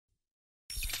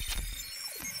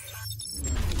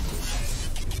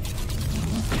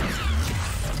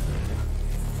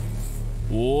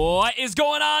What is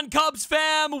going on, Cubs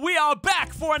fam? We are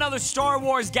back for another Star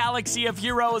Wars Galaxy of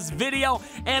Heroes video,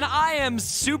 and I am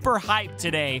super hyped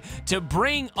today to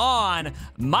bring on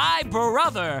my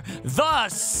brother, the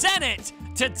Senate,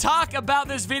 to talk about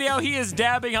this video. He is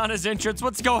dabbing on his entrance.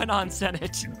 What's going on,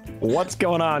 Senate? What's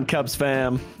going on, Cubs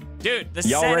fam? Dude, the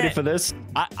Y'all Senate, ready for this?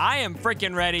 I am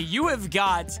freaking ready. You have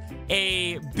got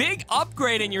a big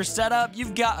upgrade in your setup.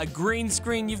 You've got a green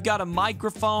screen. You've got a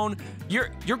microphone.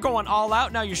 You're going all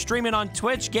out now. You're streaming on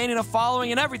Twitch, gaining a following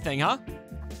and everything, huh?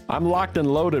 I'm locked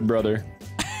and loaded, brother.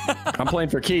 I'm playing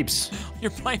for keeps.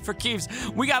 You're playing for keeps.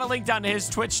 We got a link down to his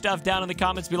Twitch stuff down in the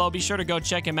comments below. Be sure to go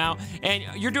check him out. And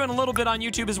you're doing a little bit on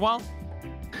YouTube as well?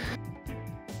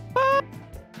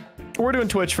 We're doing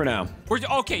Twitch for now.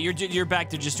 Okay, you're back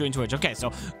to just doing Twitch. Okay,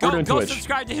 so go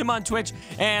subscribe to him on Twitch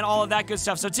and all of that good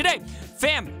stuff. So today,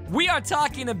 fam, we are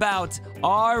talking about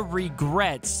our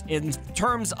regrets in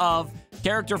terms of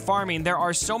character farming. There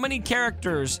are so many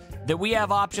characters that we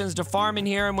have options to farm in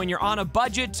here, and when you're on a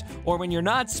budget or when you're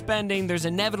not spending, there's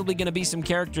inevitably going to be some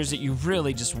characters that you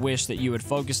really just wish that you had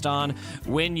focused on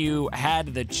when you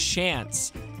had the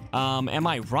chance. Am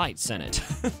I right, Senate?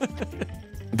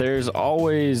 There's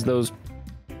always those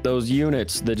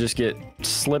units that just get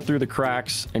slipped through the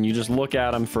cracks, and you just look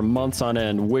at them for months on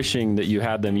end wishing that you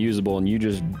had them usable, and you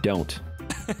just don't.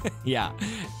 Yeah,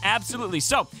 absolutely.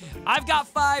 So I've got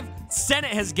 5.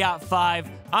 Senate has got 5.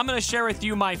 I'm going to share with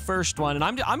you my first one, and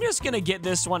I'm just going to get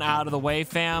this one out of the way,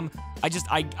 fam.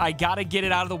 I got to get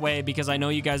it out of the way because I know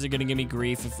you guys are going to give me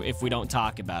grief if we don't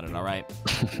talk about it, all right?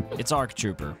 It's ARC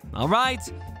Trooper, all right?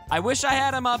 I wish I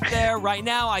had him up there. Right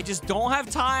now, I just don't have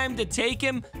time to take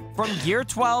him from Gear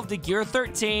 12 to Gear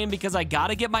 13 because I got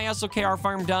to get my SOKR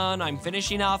farm done. I'm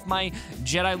finishing off my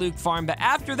Jedi Luke farm, but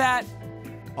after that,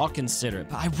 I'll consider it.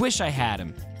 But I wish I had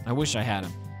him. I wish I had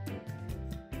him.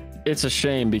 It's a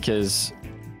shame because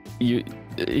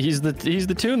he's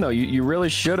the tune though. You really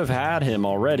should have had him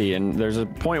already, and there's a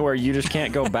point where you just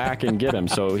can't go back and get him.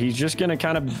 So he's gonna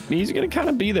kind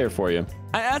of be there for you.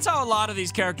 That's how a lot of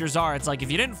these characters are. It's like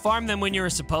if you didn't farm them when you were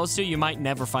supposed to, you might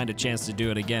never find a chance to do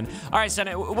it again. All right,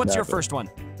 Senate, what's your first one?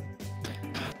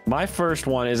 My first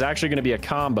one is actually going to be a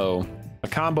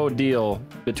combo deal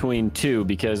between 2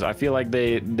 because I feel like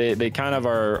they kind of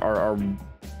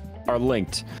are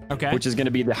linked. Okay. Which is going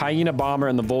to be the Hyena Bomber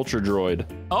and the Vulture Droid.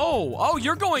 Oh,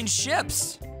 you're going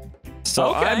ships.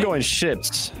 So okay. I'm going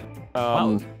ships.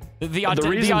 Wow. The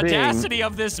audacity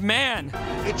of this man.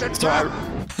 It's a trap.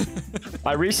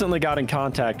 I recently got in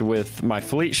contact with my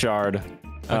Fleet Shard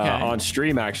on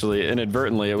stream, actually,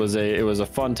 inadvertently. It was a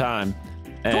fun time.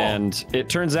 Cool. And it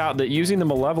turns out that using the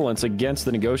Malevolence against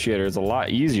the Negotiator is a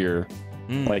lot easier.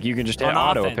 Like you can just hit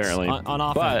auto, apparently. On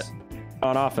offense. But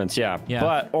on offense, yeah.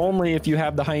 But only if you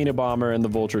have the Hyena Bomber and the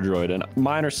Vulture Droid. And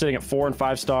mine are sitting at 4 and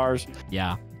 5 stars.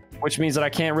 Yeah. Which means that I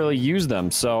can't really use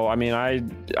them. So, I mean, I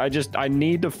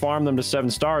need to farm them to 7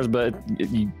 stars, but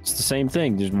it's the same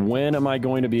thing. Just when am I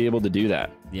going to be able to do that?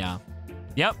 Yeah.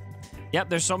 Yep,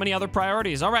 there's so many other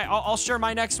priorities. All right, I'll share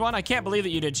my next one. I can't believe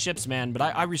that you did ships, man,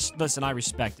 but listen, I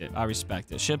respect it. I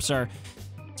respect it. Ships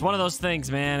it's one of those things,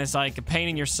 man. It's like a pain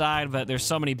in your side, but there's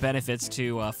so many benefits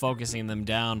to focusing them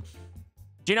down.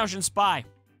 Geonosian Spy.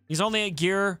 He's only at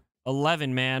Gear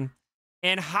 11, man.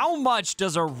 And how much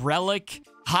does a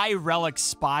high relic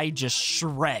spy just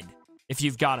shred if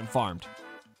you've got him farmed?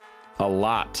 A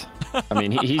lot. I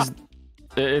mean,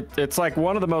 it's like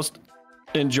one of the most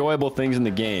enjoyable things in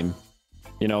the game.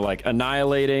 You know, like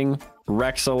annihilating,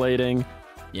 Rexalating,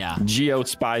 Geo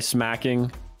Spy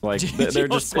smacking. Like they're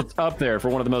just it's up there for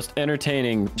one of the most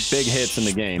entertaining big hits in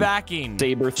the game. Smacking.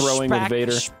 Saber throwing with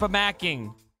Vader.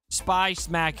 Smacking. Spy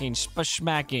smacking.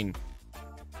 Smacking.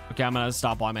 Okay, I'm gonna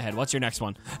stop while I'm ahead. What's your next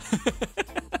one?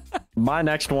 My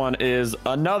next one is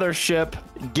another ship.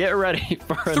 Get ready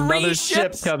for another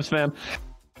ship, Cubs fam.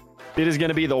 It is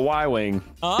gonna be the Y-Wing.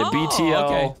 The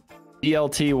BTL.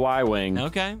 BLT Y-Wing.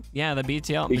 Okay. Yeah, the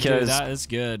BTL. Because that is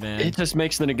good, man. It just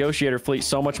makes the Negotiator fleet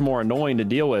so much more annoying to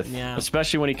deal with. Yeah.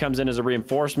 Especially when he comes in as a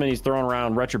reinforcement. He's throwing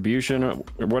around Retribution or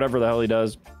whatever the hell he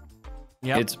does.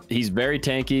 Yep. He's very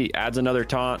tanky, adds another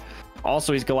taunt.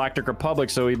 Also, he's Galactic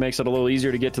Republic, so he makes it a little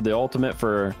easier to get to the ultimate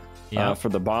for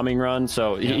the bombing run.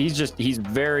 So he's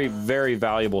very, very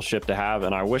valuable ship to have,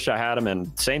 and I wish I had him,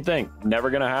 and same thing, never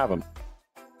gonna have him.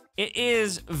 It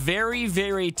is very,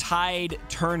 very tide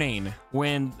turning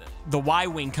when the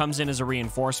Y-Wing comes in as a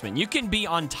reinforcement. You can be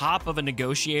on top of a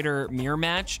Negotiator mirror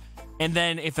match, and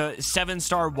then if a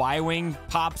 7-star Y-Wing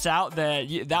pops out,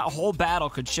 that whole battle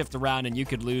could shift around and you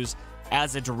could lose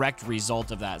as a direct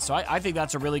result of that. So I think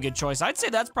that's a really good choice. I'd say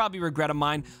that's probably a regret of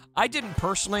mine. I didn't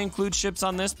personally include ships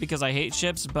on this because I hate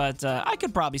ships, but I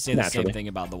could probably say the same thing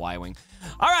about the Y-Wing.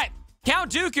 All right,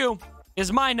 Count Dooku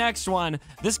is my next one.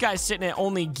 This guy's sitting at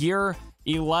only gear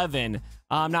 11.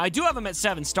 Now, I do have him at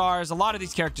 7 stars. A lot of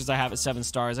these characters I have at 7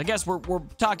 stars. I guess we're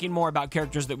talking more about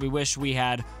characters that we wish we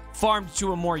had farmed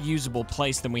to a more usable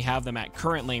place than we have them at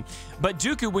currently. But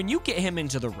Dooku, when you get him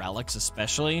into the relics,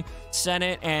 especially,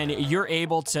 Senate, and you're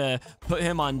able to put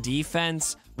him on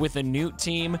defense with a Newt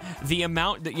team, the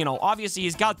amount that, you know, obviously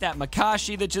he's got that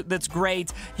Makashi that's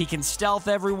great. He can stealth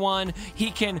everyone.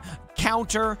 He can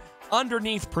counter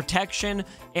underneath protection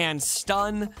and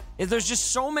stun. There's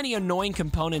just so many annoying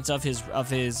components of his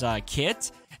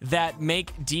kit that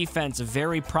make defense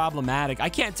very problematic. I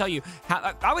can't tell you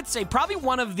how. I would say probably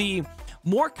one of the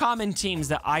more common teams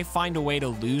that I find a way to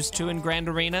lose to in Grand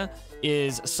Arena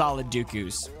is solid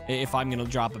Dooku's. If I'm going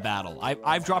to drop a battle,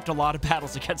 I've dropped a lot of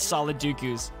battles against solid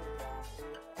Dooku's.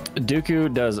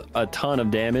 Dooku does a ton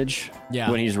of damage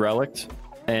when he's relicked.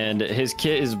 And his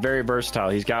kit is very versatile.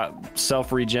 He's got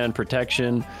self-regen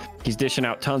protection. He's dishing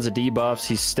out tons of debuffs.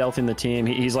 He's stealthing the team.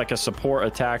 He's like a support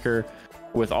attacker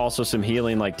with also some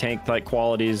healing, like tank-like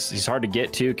qualities. He's hard to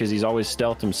get to because he's always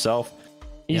stealthed himself.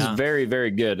 He's very,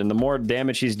 very good. And the more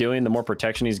damage he's doing, the more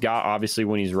protection he's got, obviously,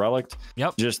 when he's relicked.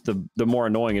 Yep. Just the more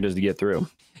annoying it is to get through.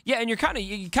 Yeah, and you kind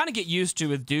of get used to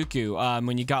with Dooku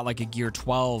when you got like a gear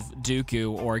 12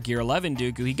 Dooku or a gear 11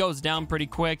 Dooku. He goes down pretty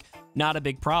quick. Not a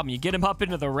big problem. You get him up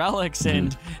into the relics,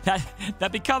 and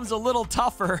that becomes a little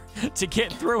tougher to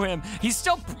get through him. He's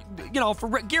still, you know, for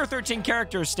Gear 13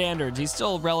 character standards, he's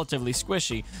still relatively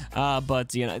squishy,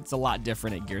 but, you know, it's a lot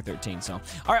different at Gear 13. So,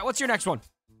 all right, what's your next one?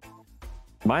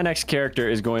 My next character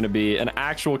is going to be an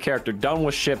actual character. Done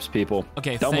with ships, people.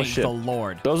 Okay, done thank the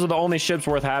Lord. Those are the only ships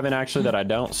worth having, actually, that I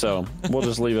don't, so we'll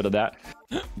just leave it at that.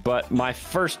 But my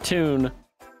first tune,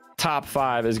 top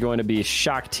 5, is going to be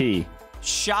Shaak Ti.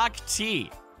 Shaak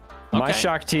Ti. Okay. My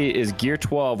Shaak Ti is gear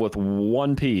 12 with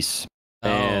 1 piece.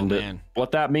 And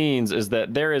what that means is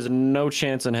that there is no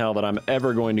chance in hell that I'm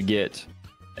ever going to get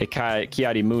a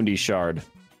Ki-Adi-Mundi shard.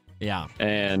 Yeah.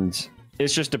 And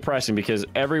it's just depressing because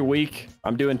every week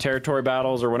I'm doing territory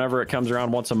battles or whenever it comes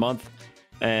around once a month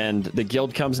and the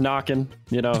guild comes knocking,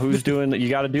 you know, who's doing you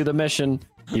got to do the mission.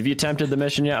 Have you attempted the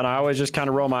mission yet? And I always just kind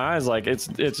of roll my eyes like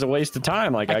it's a waste of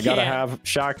time. Like I gotta have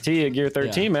Shaak Ti at gear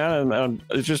 13, man, and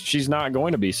it's just she's not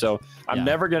going to be. So I'm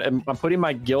never gonna. I'm putting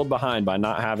my guild behind by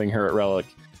not having her at relic,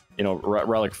 you know,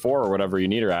 relic 4 or whatever you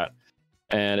need her at.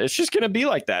 And it's just gonna be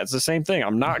like that. It's the same thing.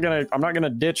 I'm not gonna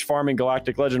ditch farming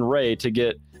Galactic Legend Rey to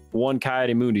get 1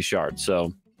 Ki-Adi-Mundi shard.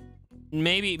 So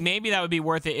maybe that would be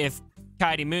worth it if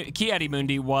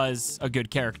Ki-Adi-Mundi was a good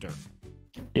character.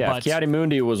 Yeah, if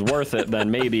Ki-Adi-Mundi was worth it,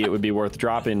 then maybe it would be worth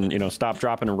dropping, you know, stop,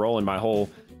 dropping, and rolling my whole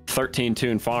 13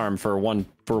 tune farm for one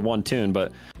tune,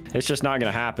 but it's just not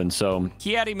going to happen. So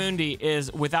Ki-Adi-Mundi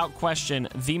is without question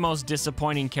the most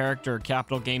disappointing character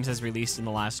Capital Games has released in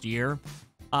the last year,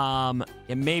 and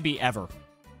maybe ever.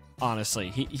 Honestly,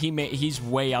 he's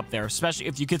way up there, especially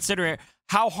if you consider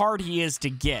how hard he is to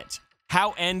get,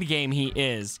 how end game he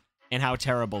is, and how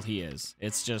terrible he is.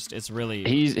 It's really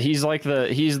he's like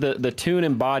the tune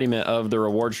embodiment of the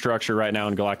reward structure right now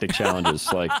in Galactic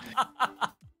Challenges. Like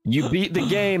you beat the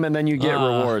game and then you get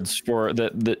rewards for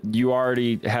that you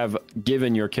already have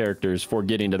given your characters for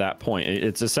getting to that point.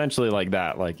 It's essentially like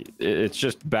that. Like it's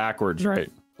just backwards,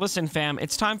 right? Listen, fam,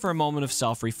 it's time for a moment of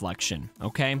self-reflection,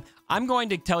 okay? I'm going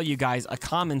to tell you guys a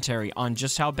commentary on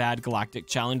just how bad Galactic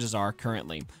Challenges are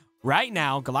currently. Right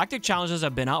now, Galactic Challenges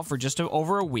have been out for just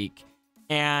over a week,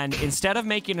 and instead of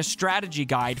making a strategy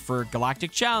guide for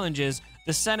Galactic Challenges,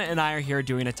 the Senate and I are here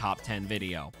doing a top 10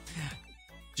 video.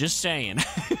 Just saying.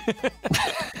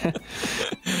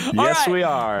 Yes, we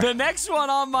are. The next one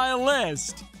on my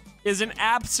list is an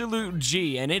absolute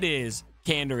G, and it is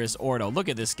Canderous Ordo. Look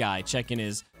at this guy checking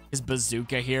his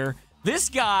bazooka here. This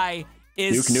guy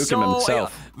is Duke Nukem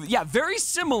himself. Yeah, very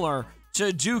similar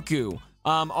to Dooku.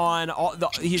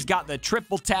 He's got the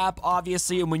triple tap,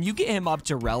 obviously, and when you get him up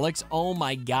to relics, oh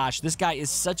my gosh, this guy is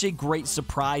such a great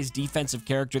surprise defensive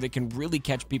character that can really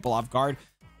catch people off guard.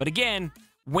 But again,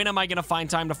 when am I going to find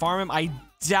time to farm him? I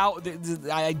doubt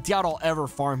I'll ever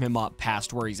farm him up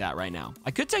past where he's at right now.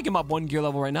 I could take him up 1 gear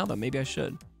level right now, though. Maybe I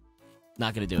should.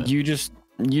 Not going to do it. You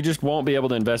just won't be able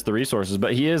to invest the resources,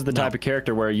 but he is the type of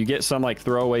character where you get some like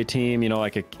throwaway team, you know,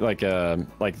 like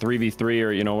 3v3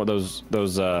 or, you know, those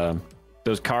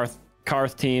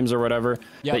Karth teams or whatever,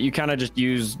 that you kind of just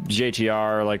use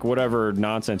JTR, like whatever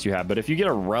nonsense you have. But if you get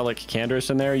a relic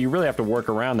Canderous in there, you really have to work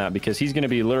around that because he's going to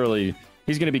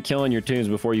be killing your tunes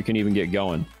before you can even get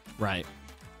going. Right.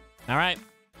 All right.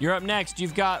 You're up next.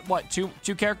 You've got, what, two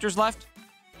characters left?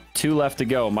 2 left to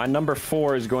go. My number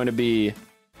 4 is going to be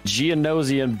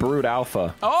Geonosian Brood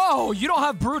Alpha. Oh, you don't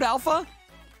have Brood Alpha?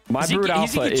 My Brood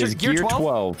Alpha is gear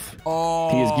 12. Oh.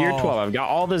 He is gear 12. I've got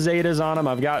all the Zetas on him.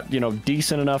 I've got,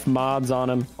 decent enough mods on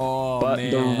him. Oh, but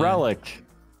man. the Relic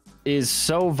is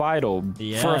so vital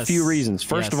for a few reasons.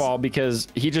 First of all, because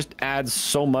he just adds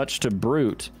so much to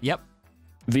Brute. Yep.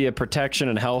 Via protection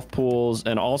and health pools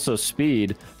and also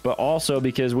speed, but also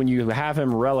because when you have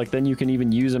him Relic, then you can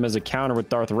even use him as a counter with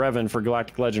Darth Revan for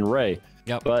Galactic Legend Ray.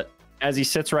 Yep. But as he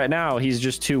sits right now, he's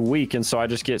just too weak, and so I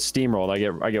just get steamrolled.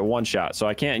 I get one shot, so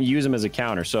I can't use him as a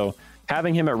counter. So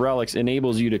having him at Relics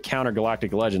enables you to counter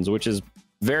Galactic Legends, which is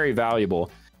very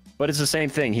valuable. But it's the same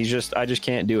thing. I just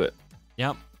can't do it.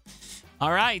 Yep.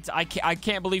 All right, I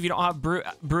can't believe you don't have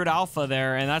Brood Alpha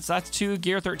there, and that's 2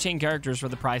 Gear 13 characters for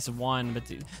the price of 1, but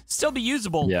still be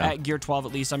usable at Gear 12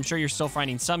 at least. I'm sure you're still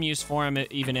finding some use for him,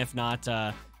 even if not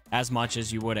as much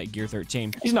as you would at Gear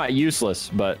 13. He's not useless,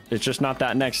 but it's just not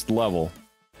that next level.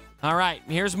 All right,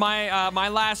 here's my my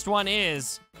last one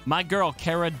is my girl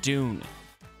Cara Dune.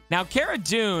 Now Cara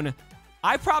Dune,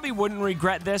 I probably wouldn't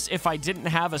regret this if I didn't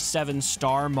have a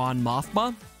 7-star Mon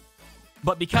Mothma.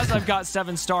 But because I've got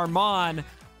 7-star Mon,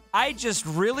 I just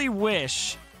really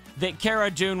wish that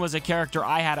Cara Dune was a character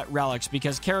I had at Relics,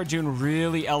 because Cara Dune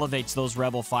really elevates those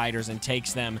Rebel fighters and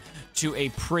takes them to a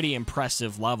pretty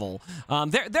impressive level.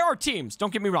 There are teams,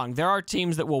 don't get me wrong, there are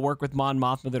teams that will work with Mon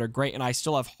Mothma that are great, and I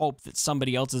still have hope that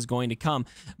somebody else is going to come.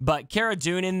 But Cara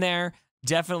Dune in there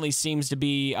definitely seems to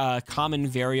be a common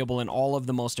variable in all of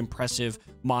the most impressive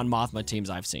Mon Mothma teams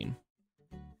I've seen.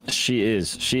 She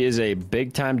is a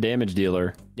big time damage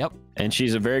dealer. Yep. And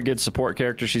she's a very good support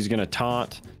character. She's going to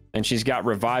taunt, and she's got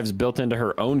revives built into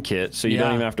her own kit, so you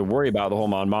don't even have to worry about the whole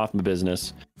Mon Mothma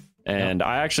business. And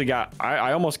I actually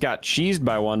I almost got cheesed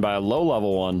by a low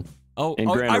level one in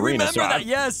Grand Arena. I remember that.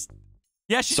 Yes.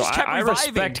 Yeah, she just kept reviving. I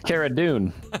respect Cara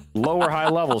Dune. Lower high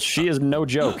levels, she is no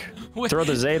joke. Throw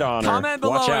the Zeta on her. Comment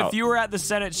below if you were at the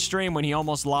Senate stream when he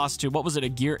almost lost to, what was it, a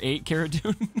Gear 8 Cara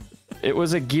Dune? It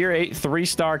was a Gear 8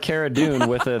 3-star Cara Dune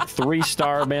with a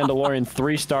 3-star Mandalorian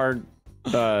 3-star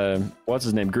what's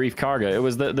his name, Greef Karga. It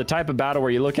was the type of battle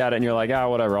where you look at it and you're like,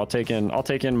 whatever, I'll take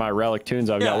in my Relic tunes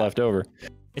I've got left over.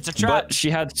 It's a trap. But she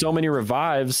had so many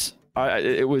revives,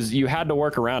 you had to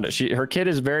work around it. Her kit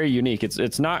is very unique.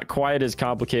 It's not quite as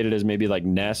complicated as maybe like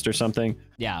Nest or something.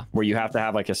 Yeah. Where you have to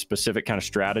have like a specific kind of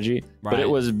strategy. Right. But it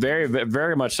was very,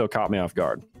 very much so caught me off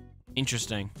guard.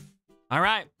 Interesting. All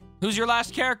right. Who's your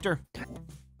last character?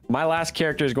 My last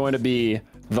character is going to be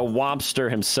the Wampster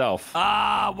himself.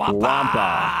 Wampa.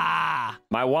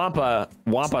 My Wampa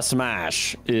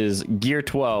Smash is Gear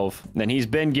 12, and he's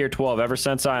been Gear 12 ever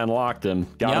since I unlocked him.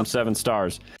 Got him 7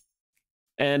 stars.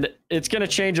 And it's going to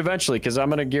change eventually, because I'm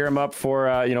going to gear him up for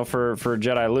for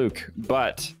Jedi Luke.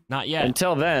 But not yet.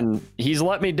 Until then, he's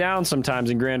let me down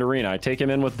sometimes in Grand Arena. I take him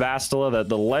in with Bastila,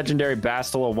 the legendary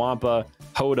Bastila Wampa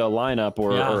Hoda lineup,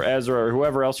 or Ezra, or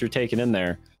whoever else you're taking in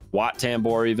there. Wat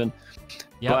Tambor even.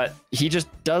 Yep. But he just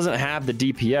doesn't have the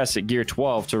DPS at Gear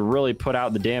 12 to really put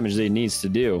out the damage that he needs to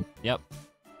do. Yep.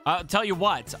 I'll tell you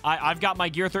what, I've got my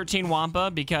Gear 13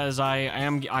 Wampa because I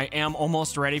am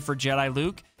almost ready for Jedi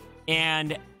Luke.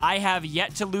 And I have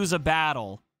yet to lose a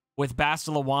battle with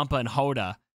Bastila Wampa and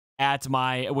Hoda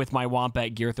with my Wampa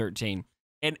at Gear 13.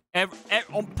 And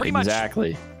pretty much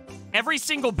every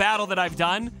single battle that I've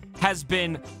done has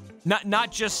been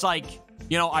not just like,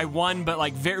 I won, but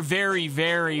like very, very,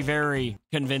 very, very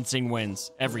convincing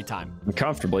wins every time.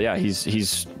 Comfortable, yeah.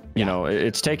 He's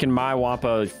it's taken my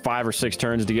Wampa 5 or 6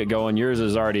 turns to get going. Yours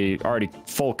is already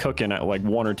full cooking at like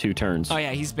 1 or 2 turns. Oh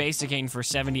yeah, he's basicing for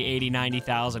 70, 80,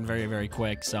 90,000 very, very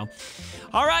quick. So,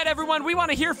 all right, everyone, we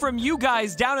want to hear from you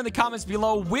guys down in the comments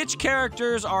below. Which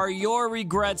characters are your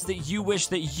regrets that you wish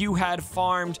that you had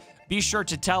farmed? Be sure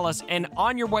to tell us, and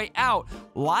on your way out,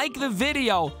 like the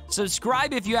video,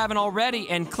 subscribe if you haven't already,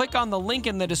 and click on the link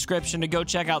in the description to go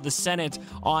check out the Senate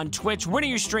on Twitch. When are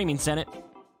you streaming, Senate?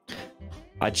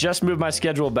 I just moved my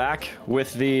schedule back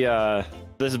with this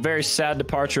very sad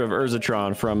departure of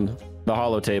Urzatron from the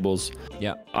holotables.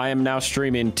 Yeah. I am now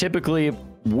streaming typically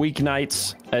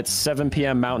weeknights at 7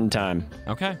 p.m. Mountain Time.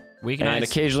 Okay. Weeknights. And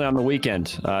occasionally on the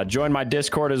weekend. Join my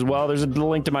Discord as well. There's a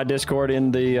link to my Discord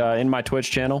in my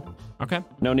Twitch channel. Okay.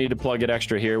 No need to plug it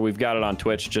extra here. We've got it on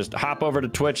Twitch. Just hop over to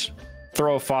Twitch,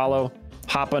 throw a follow,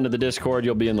 hop onto the Discord.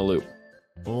 You'll be in the loop.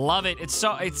 Love it.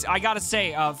 I gotta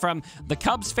say, from the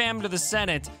Cubs fam to the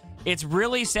Senate, it's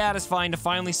really satisfying to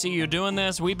finally see you doing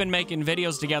this. We've been making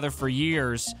videos together for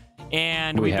years,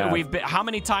 And we've been, how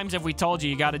many times have we told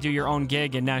you got to do your own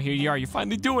gig? And now here you are. You're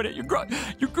finally doing it. You're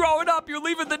growing up. You're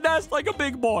leaving the nest like a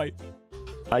big boy.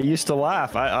 I used to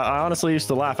laugh. I honestly used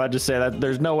to laugh. I'd just say that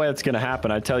there's no way it's going to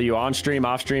happen. I tell you on stream,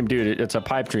 off stream, dude, it's a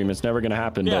pipe dream. It's never going to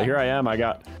happen. Yeah. But here I am. I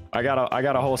got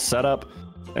a whole setup,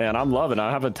 and I'm loving it.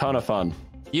 I have a ton of fun.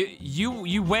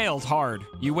 You wailed hard.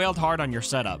 You wailed hard on your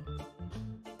setup.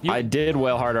 I did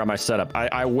wail harder on my setup.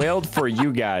 I wailed for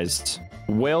you guys.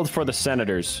 Wailed for the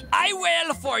Senators. I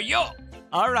wail for you.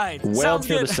 All right. Wailed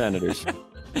for the Senators.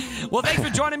 Well, thanks for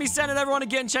joining me, Senate. Everyone,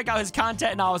 again, check out his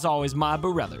content. And as always, my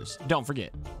brothers, don't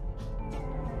forget.